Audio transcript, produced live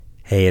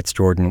Hey, it's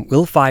Jordan.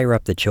 We'll fire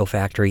up the Chill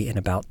Factory in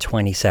about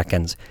 20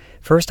 seconds.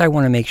 First, I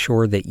want to make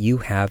sure that you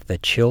have the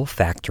Chill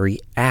Factory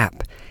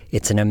app.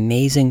 It's an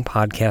amazing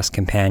podcast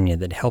companion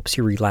that helps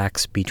you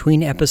relax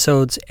between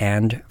episodes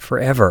and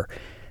forever.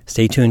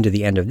 Stay tuned to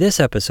the end of this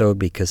episode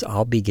because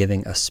I'll be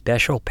giving a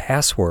special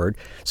password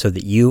so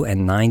that you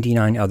and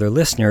 99 other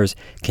listeners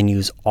can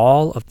use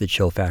all of the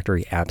Chill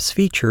Factory app's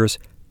features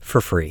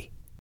for free.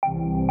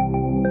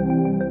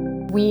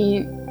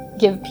 We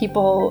give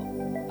people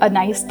a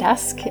nice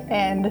desk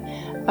and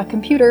a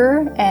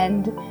computer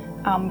and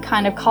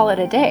kind of call it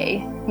a day.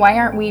 Why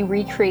aren't we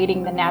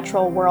recreating the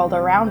natural world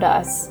around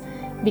us?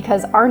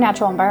 Because our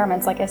natural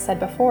environments, like I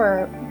said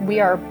before, we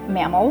are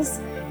mammals.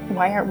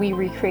 Why aren't we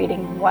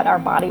recreating what our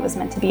body was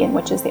meant to be in,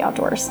 which is the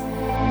outdoors?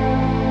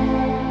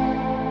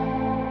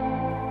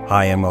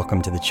 Hi, and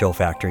welcome to the Chill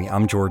Factory.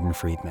 I'm Jordan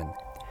Friedman.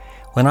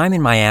 When I'm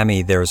in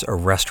Miami, there's a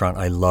restaurant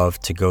I love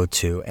to go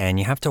to, and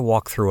you have to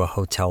walk through a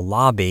hotel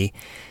lobby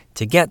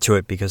to get to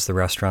it because the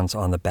restaurant's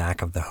on the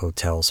back of the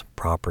hotel's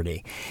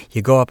property.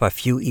 You go up a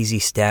few easy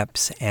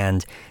steps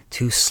and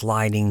two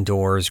sliding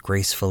doors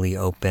gracefully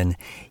open.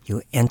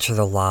 You enter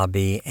the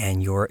lobby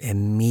and you're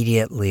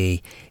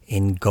immediately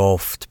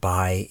engulfed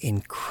by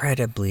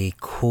incredibly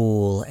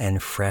cool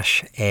and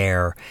fresh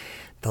air.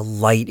 The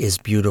light is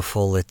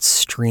beautiful. It's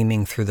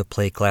streaming through the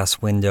plate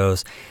glass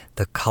windows.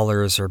 The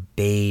colors are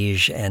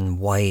beige and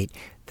white.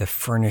 The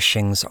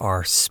furnishings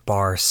are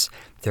sparse.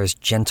 There's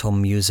gentle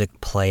music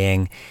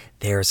playing.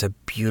 There's a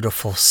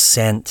beautiful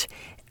scent.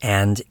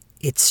 And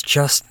it's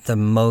just the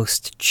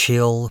most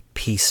chill,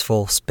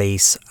 peaceful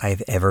space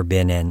I've ever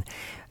been in.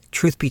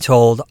 Truth be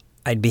told,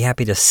 I'd be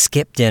happy to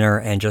skip dinner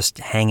and just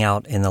hang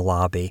out in the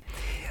lobby.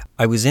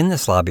 I was in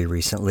this lobby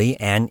recently,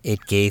 and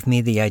it gave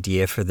me the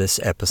idea for this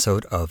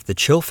episode of The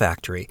Chill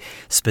Factory.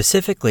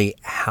 Specifically,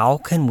 how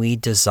can we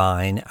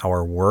design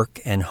our work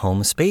and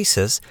home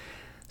spaces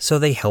so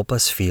they help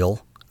us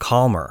feel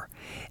calmer?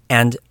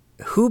 And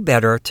who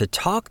better to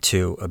talk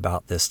to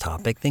about this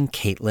topic than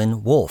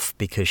Caitlin Wolff,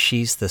 because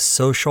she's the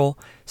social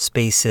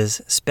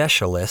spaces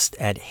specialist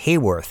at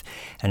Haworth,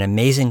 an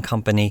amazing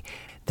company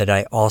that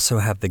I also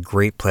have the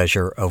great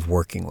pleasure of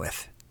working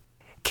with.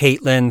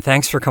 Caitlin,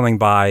 thanks for coming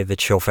by the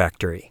Chill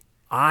Factory.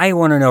 I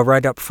want to know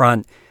right up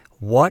front,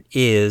 what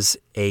is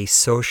a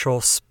social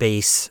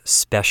space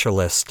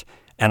specialist?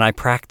 And I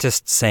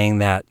practiced saying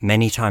that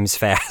many times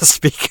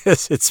fast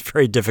because it's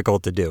very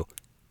difficult to do.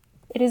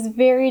 It is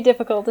very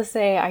difficult to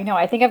say. I know.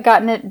 I think I've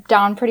gotten it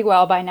down pretty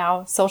well by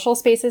now. Social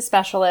spaces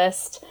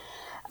specialist.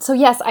 So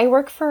yes, I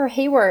work for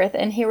Haworth,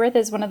 and Haworth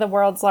is one of the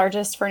world's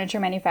largest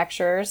furniture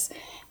manufacturers.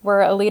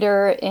 We're a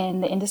leader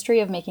in the industry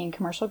of making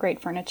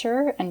commercial-grade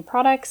furniture and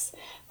products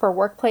for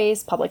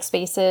workplace, public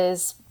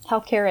spaces,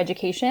 healthcare,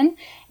 education.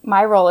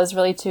 My role is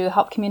really to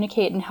help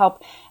communicate and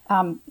help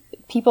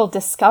people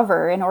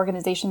discover and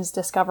organizations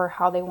discover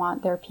how they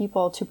want their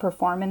people to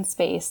perform in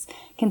space,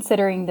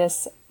 considering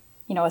this,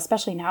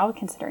 especially now,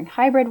 considering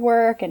hybrid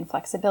work and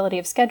flexibility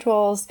of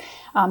schedules,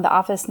 the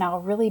office now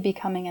really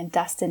becoming a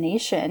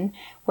destination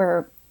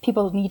where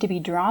people need to be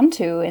drawn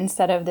to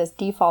instead of this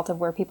default of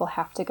where people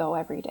have to go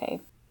every day.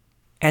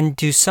 And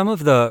do some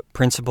of the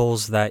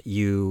principles that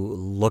you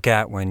look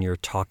at when you're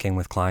talking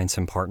with clients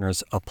and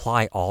partners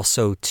apply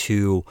also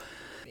to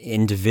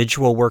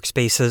individual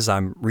workspaces?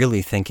 I'm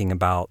really thinking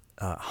about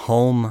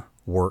home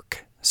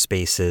work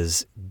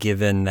spaces,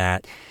 given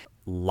that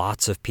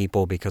lots of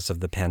people, because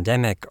of the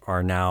pandemic,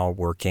 are now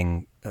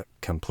working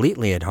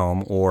completely at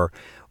home or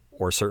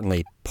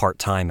certainly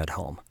part-time at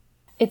home.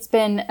 It's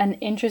been an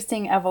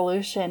interesting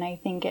evolution, I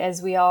think,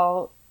 as we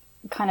all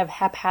kind of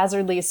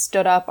haphazardly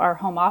stood up our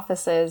home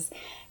offices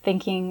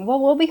thinking,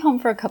 well, we'll be home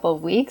for a couple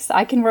of weeks.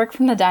 I can work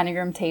from the dining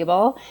room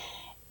table.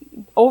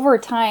 Over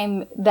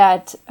time,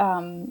 that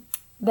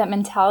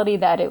mentality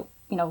that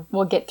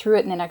we'll get through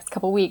it in the next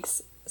couple of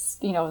weeks,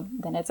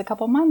 then it's a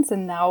couple months,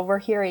 and now we're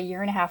here a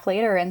year and a half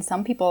later, and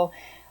some people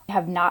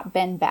have not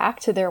been back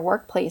to their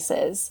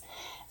workplaces.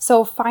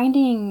 So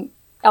finding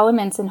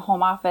elements in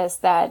home office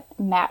that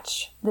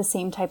match the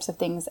same types of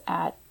things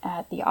at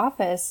the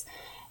office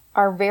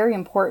are very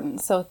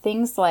important. So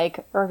things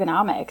like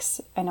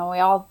ergonomics. I know we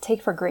all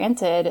take for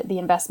granted the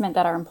investment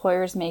that our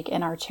employers make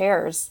in our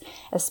chairs,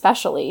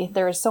 especially.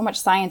 There is so much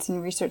science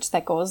and research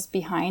that goes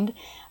behind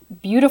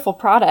beautiful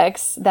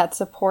products that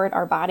support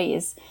our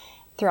bodies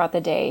throughout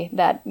the day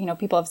that,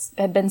 people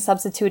have been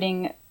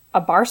substituting a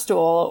bar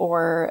stool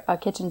or a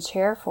kitchen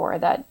chair for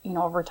that,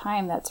 over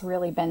time, that's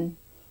really been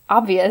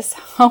obvious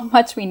how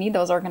much we need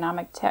those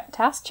ergonomic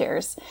task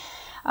chairs.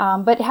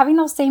 But having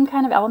those same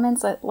kind of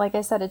elements, like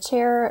I said, a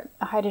chair,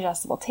 a height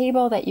adjustable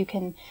table that you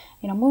can,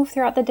 move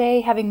throughout the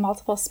day, having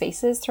multiple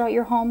spaces throughout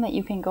your home that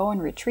you can go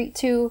and retreat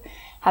to,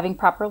 having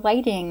proper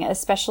lighting,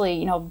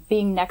 especially,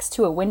 being next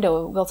to a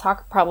window. We'll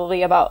talk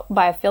probably about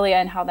biophilia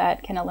and how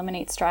that can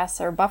eliminate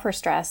stress or buffer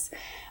stress.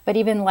 But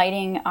even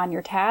lighting on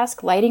your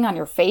task, lighting on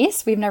your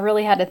face. We've never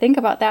really had to think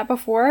about that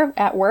before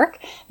at work,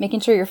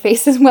 making sure your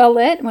face is well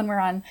lit when we're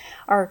on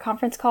our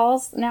conference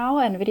calls now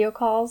and video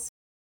calls.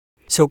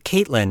 So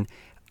Caitlin,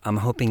 I'm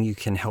hoping you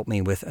can help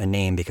me with a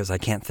name because I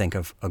can't think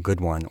of a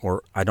good one,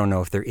 or I don't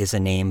know if there is a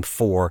name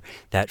for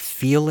that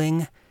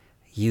feeling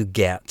you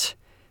get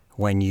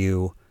when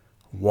you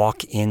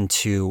walk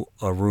into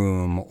a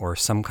room or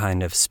some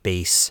kind of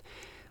space,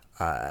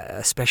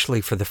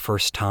 especially for the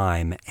first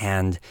time,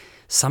 and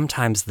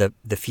sometimes the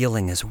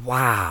feeling is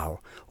wow,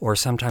 or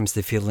sometimes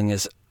the feeling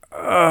is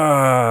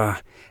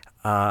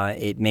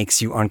it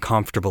makes you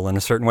uncomfortable in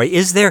a certain way.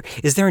 Is there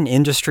an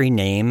industry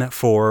name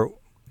for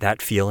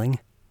that feeling?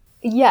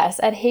 Yes,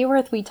 at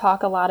Haworth we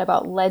talk a lot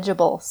about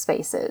legible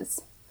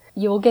spaces.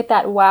 You will get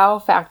that wow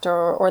factor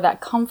or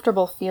that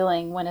comfortable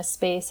feeling when a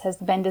space has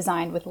been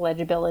designed with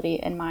legibility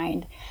in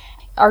mind.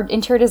 Our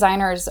interior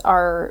designers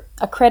are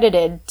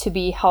accredited to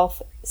be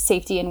health,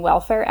 safety, and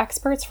welfare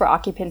experts for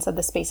occupants of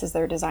the spaces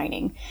they're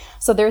designing.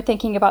 So they're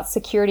thinking about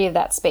security of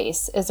that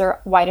space. Is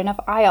there wide enough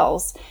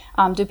aisles?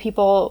 Do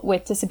people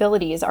with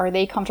disabilities, are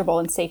they comfortable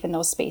and safe in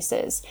those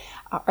spaces?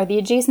 Are the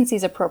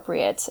adjacencies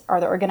appropriate? Are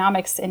the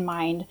ergonomics in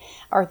mind?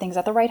 Are things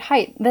at the right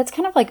height? That's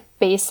kind of like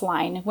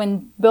baseline.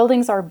 When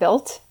buildings are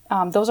built,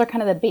 those are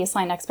kind of the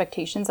baseline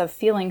expectations of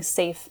feeling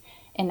safe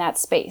in that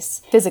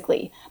space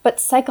physically.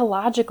 But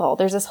psychological,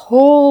 there's this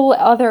whole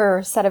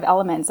other set of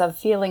elements of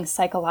feeling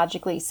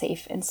psychologically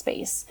safe in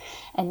space.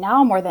 And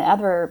now more than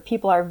ever,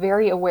 people are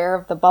very aware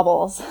of the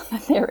bubbles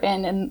that they're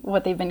in and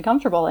what they've been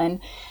comfortable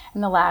in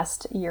the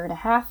last year and a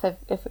half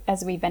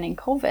as we've been in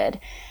COVID.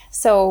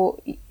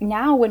 So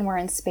now when we're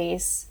in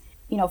space,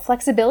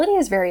 flexibility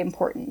is very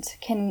important.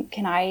 Can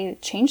I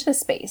change the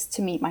space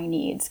to meet my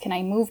needs? Can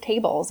I move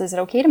tables? Is it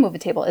okay to move a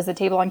table? Is the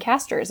table on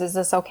casters? Is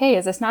this okay?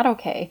 Is this not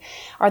okay?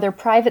 Are there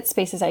private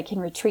spaces I can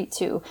retreat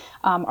to?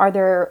 Are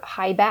there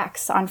high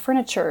backs on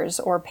furnitures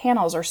or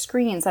panels or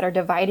screens that are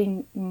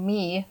dividing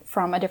me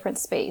from a different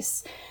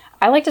space?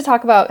 I like to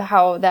talk about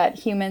how that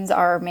humans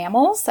are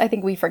mammals. I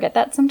think we forget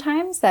that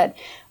sometimes, that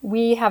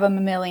we have a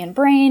mammalian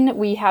brain,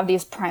 we have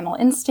these primal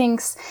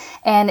instincts.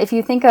 And if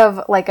you think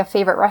of like a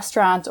favorite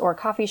restaurant or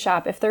coffee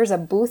shop, if there's a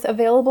booth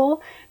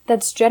available,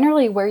 that's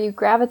generally where you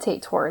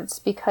gravitate towards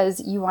because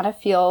you want to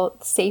feel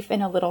safe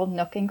in a little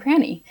nook and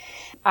cranny.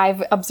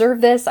 I've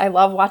observed this. I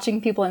love watching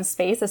people in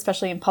space,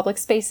 especially in public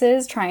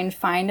spaces, try and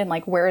find and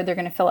like where they're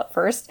going to fill up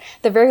first.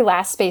 The very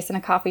last space in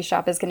a coffee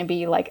shop is going to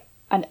be like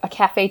a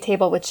cafe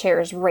table with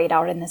chairs right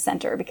out in the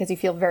center because you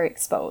feel very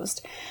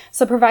exposed.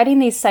 So providing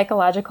these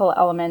psychological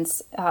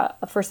elements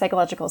for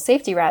psychological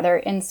safety rather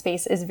in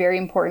space is very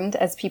important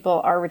as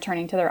people are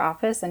returning to their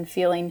office and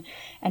feeling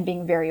and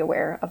being very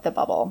aware of the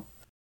bubble.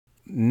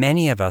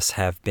 Many of us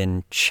have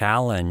been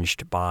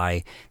challenged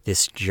by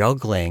this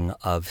juggling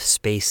of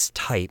space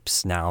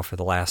types now for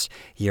the last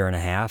year and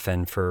a half,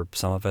 and for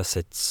some of us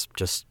it's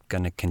just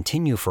going to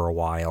continue for a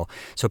while.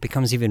 So it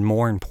becomes even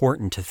more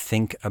important to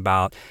think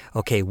about,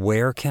 okay,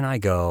 where can I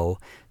go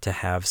to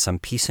have some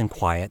peace and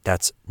quiet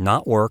that's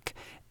not work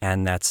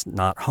and that's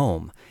not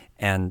home?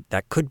 And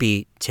that could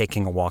be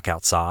taking a walk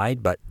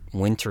outside, but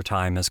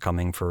wintertime is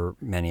coming for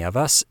many of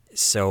us,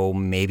 so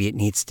maybe it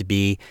needs to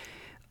be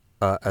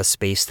a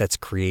space that's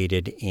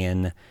created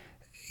in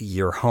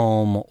your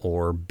home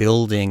or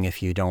building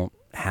if you don't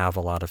have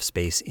a lot of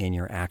space in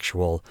your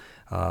actual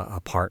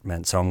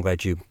apartment. So I'm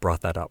glad you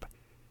brought that up.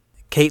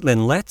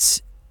 Caitlin,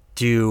 let's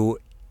do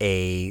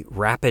a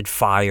rapid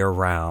fire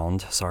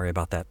round. Sorry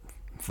about that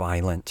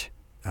violent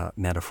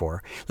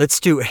metaphor. Let's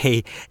do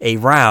a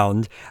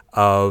round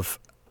of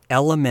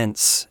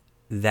elements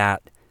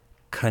that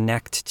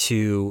connect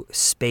to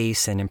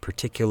space, and in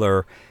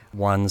particular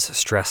one's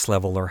stress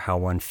level or how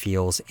one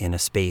feels in a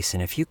space.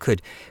 And if you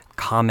could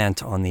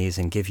comment on these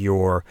and give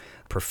your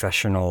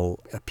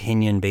professional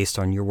opinion based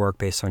on your work,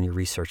 based on your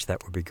research,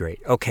 that would be great.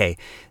 Okay,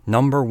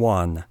 number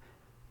one,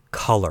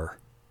 color.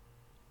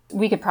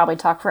 We could probably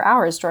talk for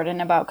hours,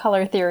 Jordan, about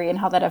color theory and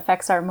how that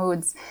affects our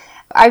moods.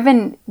 I've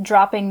been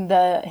dropping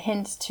the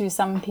hint to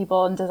some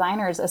people and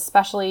designers,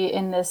 especially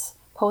in this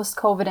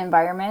post-COVID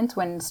environment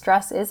when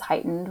stress is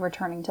heightened,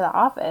 returning to the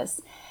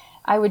office.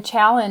 I would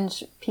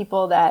challenge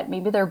people that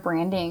maybe their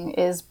branding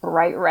is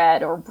bright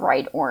red or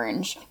bright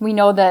orange. We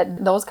know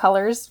that those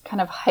colors kind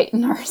of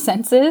heighten our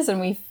senses and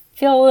we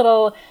feel a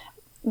little,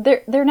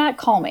 they're not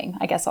calming,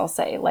 I guess I'll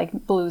say, like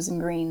blues and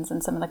greens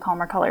and some of the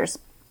calmer colors.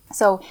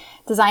 So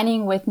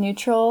designing with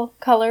neutral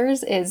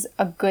colors is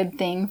a good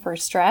thing for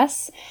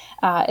stress,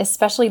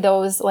 especially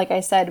those, like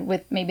I said,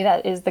 with maybe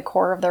that is the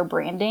core of their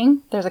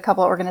branding. There's a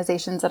couple of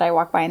organizations that I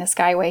walk by in the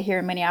Skyway here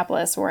in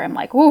Minneapolis where I'm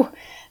like, ooh,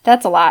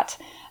 that's a lot.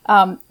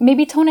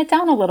 Maybe tone it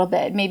down a little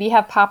bit. Maybe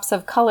have pops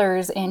of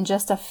colors in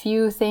just a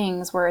few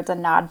things where it's a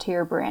nod to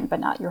your brand, but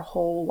not your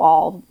whole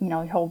wall,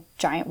 your whole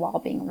giant wall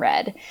being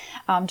red,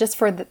 just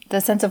for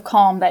the sense of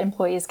calm that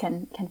employees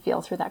can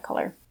feel through that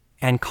color.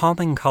 And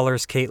calming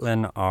colors,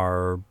 Caitlin,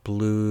 are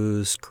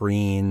blues,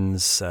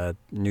 greens,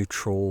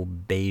 neutral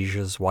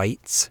beiges,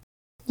 whites.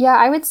 Yeah,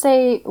 I would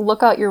say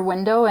look out your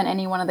window and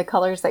any one of the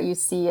colors that you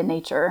see in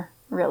nature,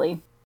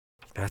 really.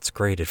 That's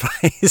great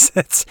advice.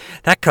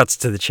 That cuts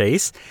to the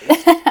chase.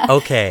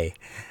 Okay,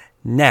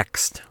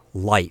 next,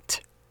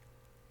 light.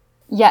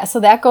 Yeah, so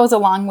that goes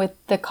along with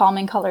the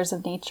calming colors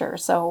of nature.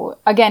 So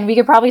again, we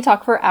could probably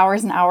talk for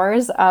hours and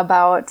hours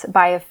about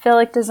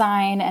biophilic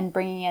design and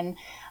bringing in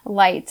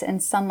light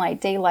and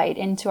sunlight, daylight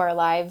into our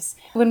lives.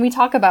 When we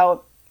talk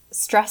about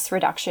stress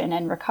reduction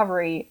and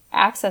recovery,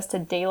 access to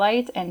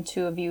daylight and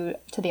to a view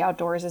to the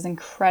outdoors is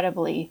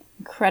incredibly,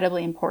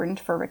 incredibly important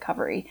for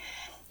recovery.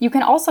 You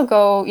can also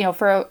go,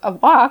 for a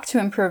walk to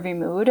improve your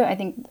mood. I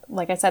think,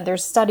 like I said,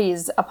 there's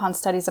studies upon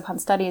studies upon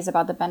studies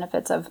about the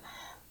benefits of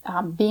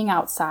being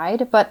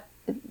outside, but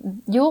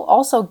you'll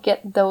also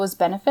get those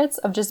benefits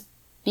of just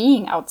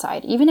being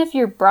outside. Even if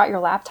you brought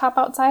your laptop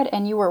outside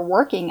and you were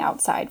working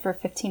outside for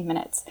 15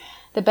 minutes,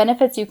 the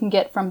benefits you can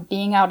get from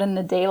being out in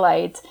the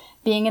daylight,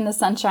 being in the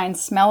sunshine,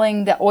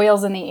 smelling the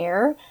oils in the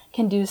air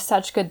can do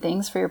such good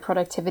things for your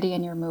productivity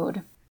and your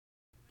mood.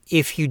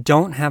 If you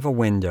don't have a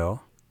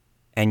window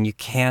and you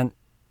can't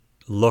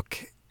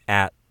look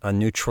at a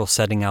neutral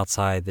setting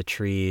outside, the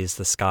trees,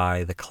 the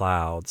sky, the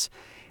clouds,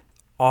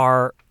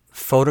 are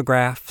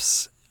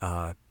photographs,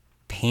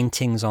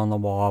 paintings on the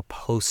wall,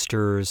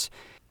 posters,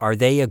 are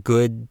they a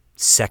good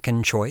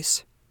second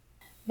choice?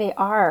 They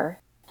are.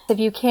 If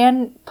you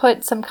can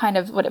put some kind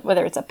of,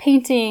 whether it's a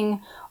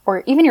painting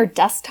or even your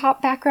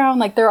desktop background,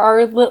 like there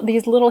are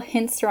these little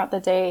hints throughout the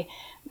day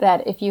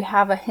that if you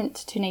have a hint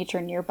to nature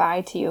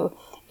nearby to you,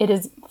 it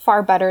is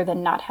far better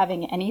than not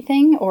having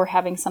anything or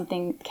having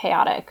something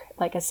chaotic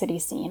like a city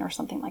scene or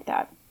something like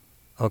that.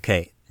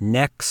 Okay,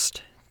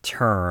 next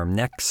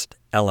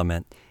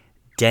element,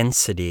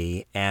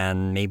 density,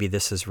 and maybe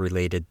this is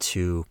related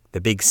to the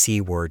big C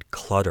word,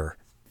 clutter.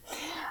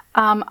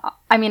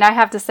 I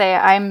have to say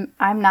I'm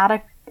not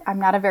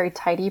a very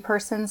tidy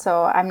person,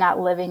 so I'm not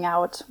living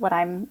out what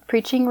I'm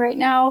preaching right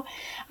now.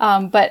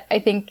 But I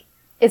think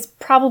it's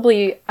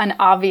probably an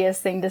obvious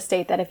thing to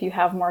state that if you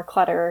have more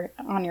clutter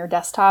on your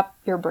desktop,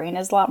 your brain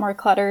is a lot more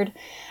cluttered.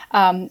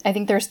 I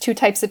think there's two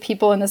types of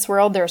people in this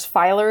world. There's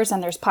filers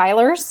and there's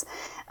pilers.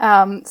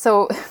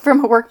 So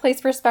from a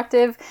workplace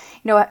perspective,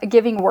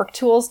 giving work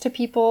tools to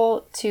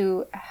people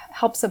to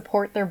help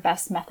support their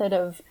best method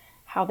of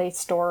how they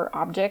store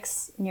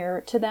objects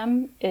near to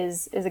them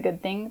is a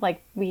good thing.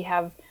 Like we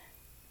have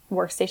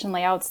workstation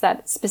layouts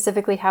that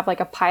specifically have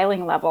like a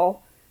piling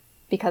level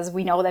because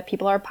we know that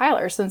people are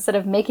pilers. So instead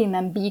of making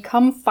them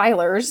become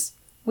filers,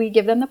 we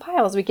give them the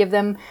piles. We give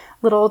them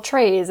little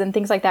trays and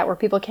things like that where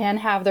people can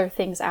have their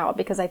things out,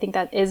 because I think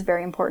that is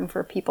very important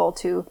for people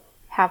to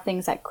have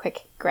things at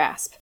quick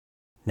grasp.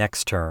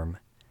 Next term,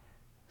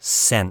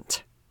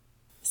 scent.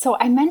 So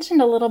I mentioned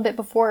a little bit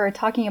before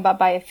talking about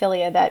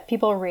biophilia that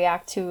people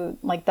react to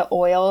like the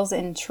oils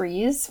in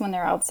trees when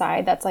they're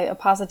outside. That's like a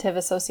positive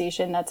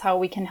association. That's how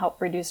we can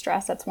help reduce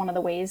stress. That's one of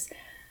the ways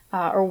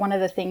or one of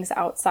the things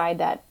outside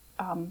that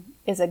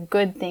is a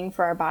good thing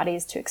for our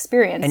bodies to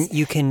experience. And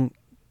you can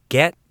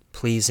get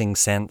pleasing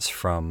scents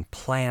from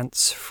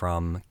plants,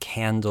 from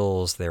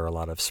candles. There are a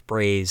lot of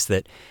sprays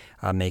that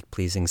make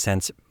pleasing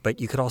scents,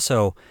 but you could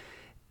also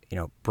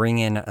bring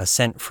in a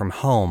scent from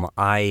home.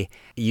 I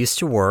used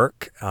to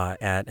work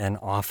at an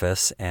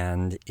office,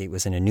 and it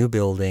was in a new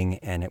building,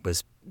 and it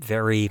was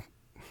very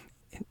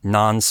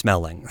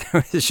non-smelling.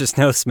 There was just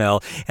no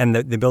smell, and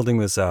the building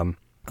was a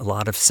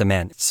lot of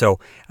cement. So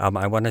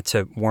I wanted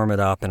to warm it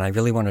up, and I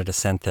really wanted a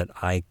scent that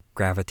I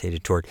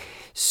gravitated toward.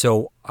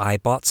 So I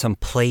bought some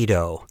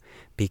Play-Doh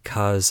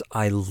because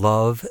I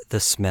love the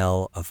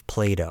smell of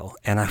Play-Doh,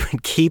 and I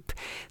would keep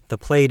the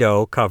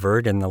Play-Doh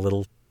covered in the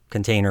little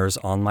containers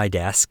on my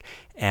desk,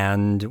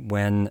 and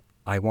when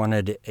I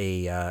wanted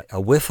a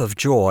whiff of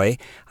joy,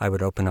 I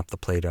would open up the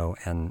Play-Doh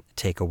and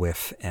take a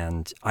whiff,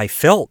 and I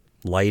felt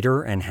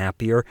lighter and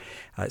happier.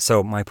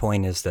 So my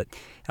point is that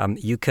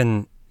you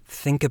can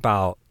think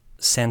about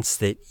scents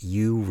that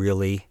you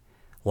really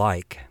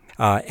like.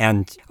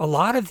 And a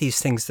lot of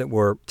these things that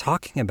we're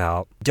talking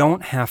about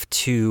don't have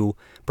to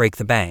break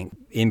the bank.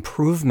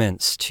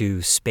 Improvements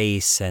to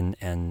space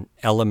and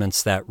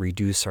elements that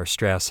reduce our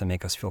stress and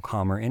make us feel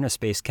calmer in a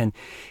space can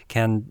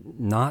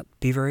not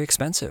be very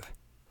expensive.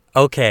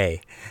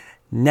 Okay,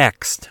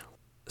 next,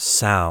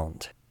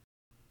 sound.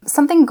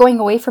 Something going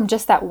away from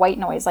just that white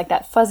noise, like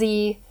that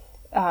fuzzy,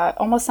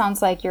 almost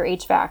sounds like your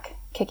HVAC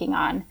kicking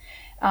on.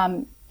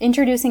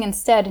 Introducing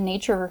instead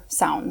nature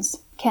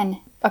sounds can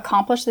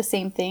accomplish the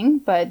same thing,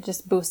 but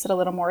just boost it a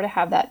little more to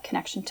have that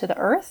connection to the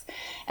earth.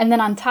 And then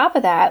on top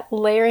of that,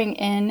 layering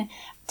in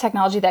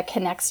technology that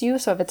connects you.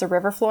 So if it's a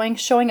river flowing,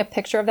 showing a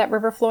picture of that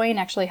river flowing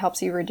actually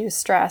helps you reduce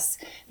stress,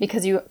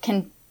 because you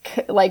can,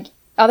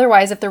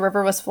 otherwise if the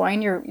river was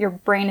flowing, your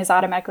brain is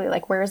automatically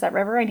like, where is that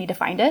river? I need to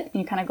find it.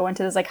 And you kind of go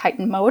into this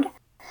heightened mode.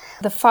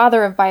 The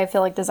father of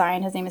biophilic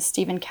design, his name is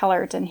Stephen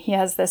Kellert, and he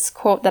has this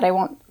quote that I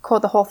won't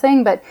quote the whole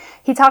thing, but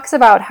he talks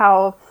about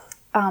how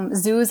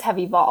zoos have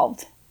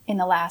evolved in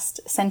the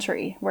last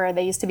century, where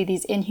they used to be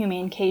these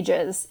inhumane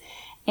cages,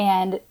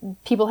 and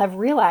people have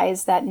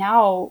realized that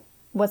now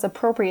what's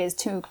appropriate is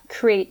to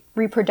create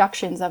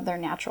reproductions of their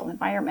natural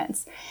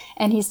environments.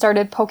 And he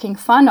started poking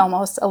fun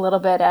almost a little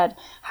bit at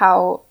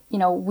how,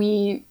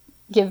 we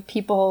give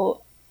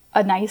people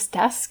a nice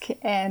desk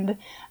and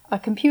a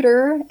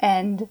computer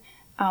and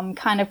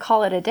kind of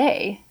call it a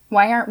day?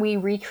 Why aren't we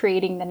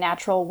recreating the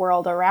natural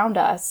world around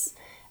us?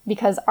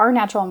 Because our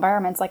natural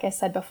environments, like I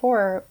said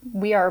before,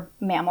 we are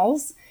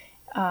mammals.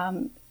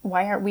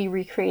 Why aren't we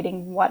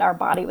recreating what our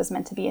body was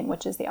meant to be in,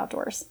 which is the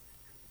outdoors?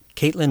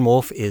 Caitlin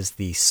Wolff is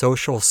the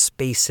social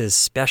spaces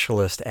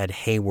specialist at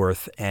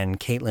Haworth. And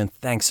Caitlin,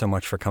 thanks so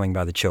much for coming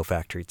by the Chill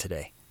Factory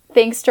today.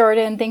 Thanks,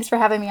 Jordan. Thanks for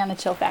having me on the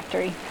Chill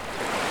Factory.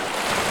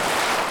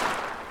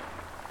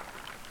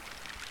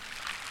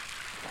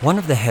 One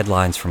of the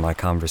headlines from my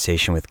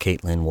conversation with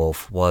Caitlin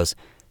Wolff was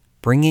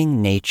bringing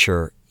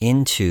nature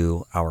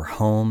into our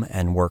home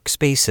and work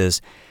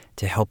spaces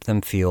to help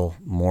them feel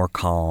more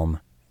calm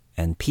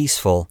and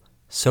peaceful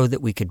so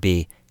that we could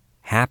be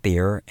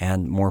happier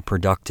and more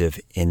productive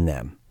in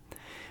them.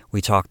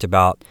 We talked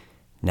about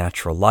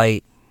natural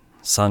light,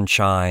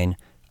 sunshine,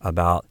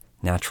 about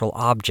natural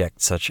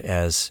objects such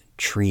as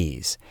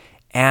trees,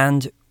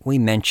 and we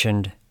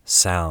mentioned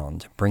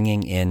sound,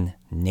 bringing in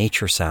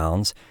nature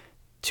sounds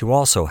to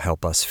also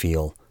help us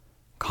feel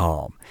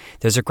calm.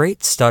 There's a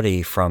great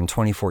study from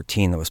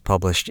 2014 that was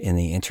published in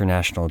the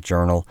International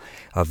Journal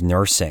of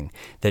Nursing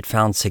that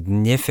found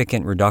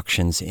significant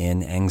reductions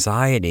in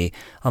anxiety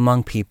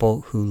among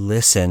people who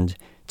listened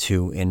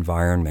to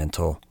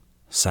environmental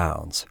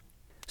sounds.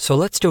 So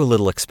let's do a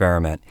little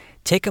experiment.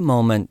 Take a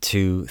moment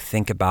to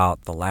think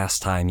about the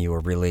last time you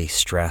were really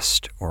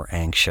stressed or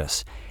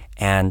anxious,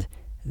 and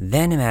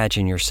then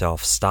imagine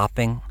yourself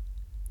stopping,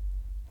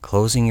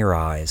 closing your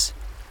eyes,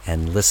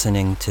 and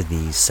listening to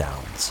these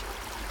sounds.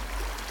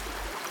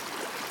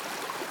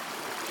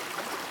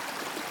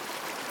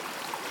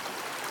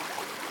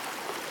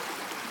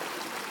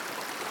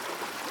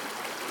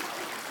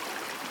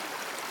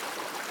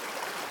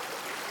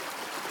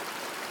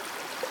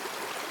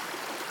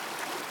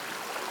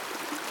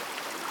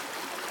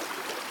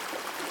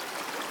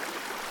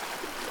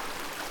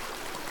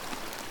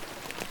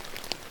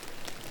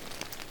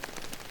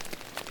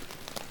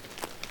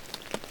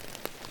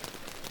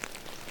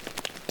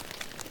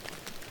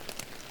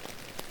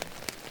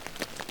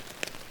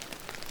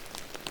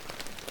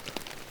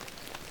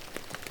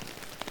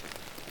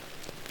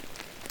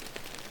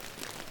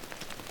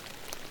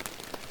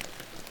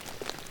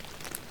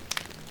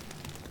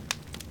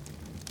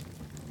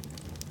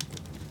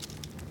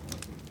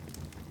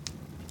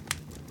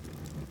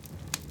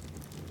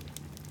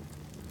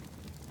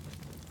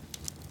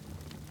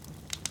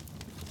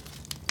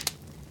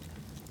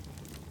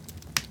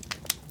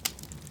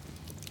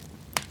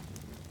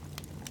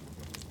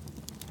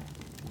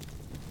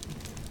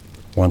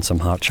 Want some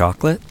hot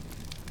chocolate?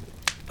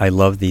 I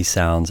love these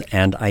sounds,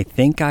 and I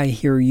think I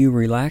hear you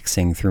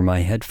relaxing through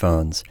my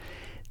headphones.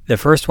 The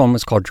first one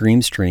was called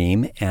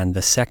Dreamstream, and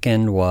the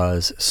second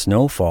was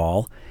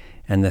Snowfall,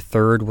 and the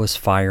third was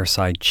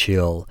Fireside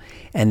Chill.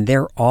 And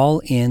they're all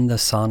in the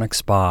Sonic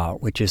Spa,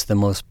 which is the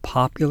most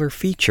popular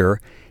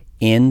feature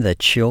in the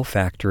Chill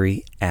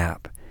Factory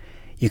app.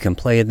 You can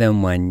play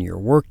them when you're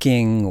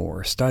working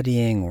or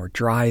studying or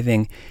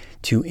driving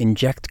to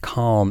inject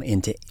calm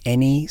into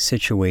any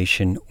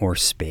situation or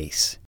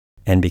space.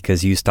 And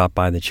because you stopped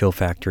by the Chill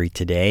Factory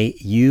today,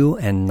 you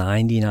and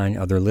 99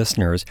 other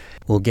listeners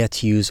will get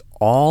to use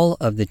all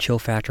of the Chill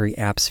Factory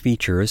app's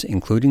features,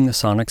 including the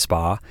Sonic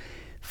Spa,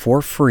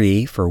 for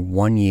free for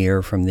 1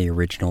 year from the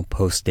original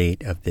post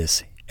date of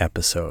this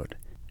episode.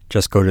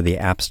 Just go to the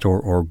App Store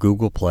or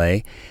Google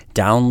Play,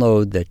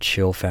 download the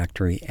Chill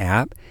Factory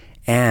app,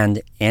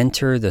 and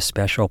enter the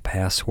special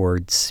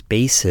password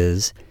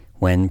SPACES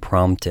when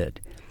prompted.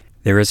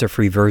 There is a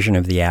free version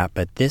of the app,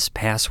 but this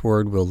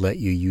password will let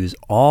you use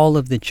all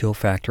of the Chill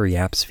Factory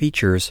app's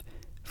features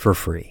for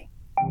free.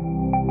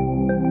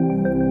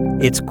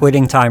 It's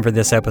quitting time for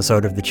this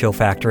episode of The Chill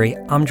Factory.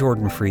 I'm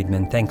Jordan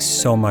Friedman. Thanks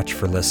so much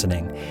for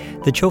listening.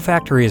 The Chill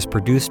Factory is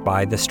produced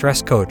by The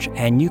Stress Coach,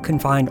 and you can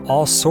find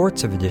all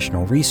sorts of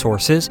additional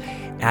resources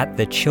at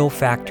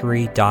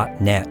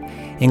thechillfactory.net,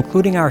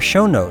 including our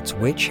show notes,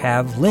 which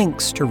have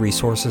links to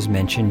resources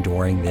mentioned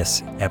during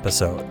this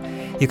episode.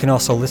 You can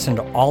also listen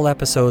to all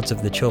episodes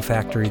of The Chill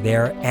Factory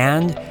there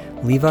and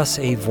leave us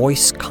a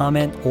voice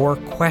comment or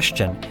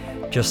question.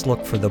 Just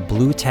look for the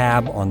blue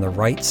tab on the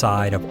right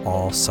side of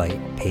all site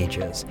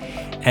pages.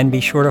 And be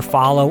sure to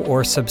follow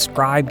or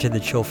subscribe to The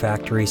Chill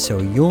Factory so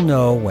you'll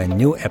know when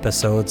new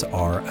episodes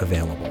are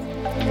available.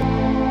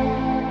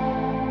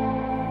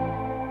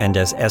 And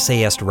as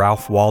essayist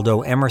Ralph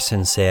Waldo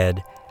Emerson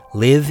said,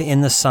 live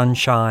in the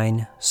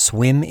sunshine,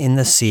 swim in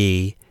the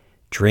sea,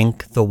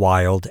 drink the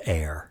wild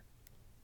air.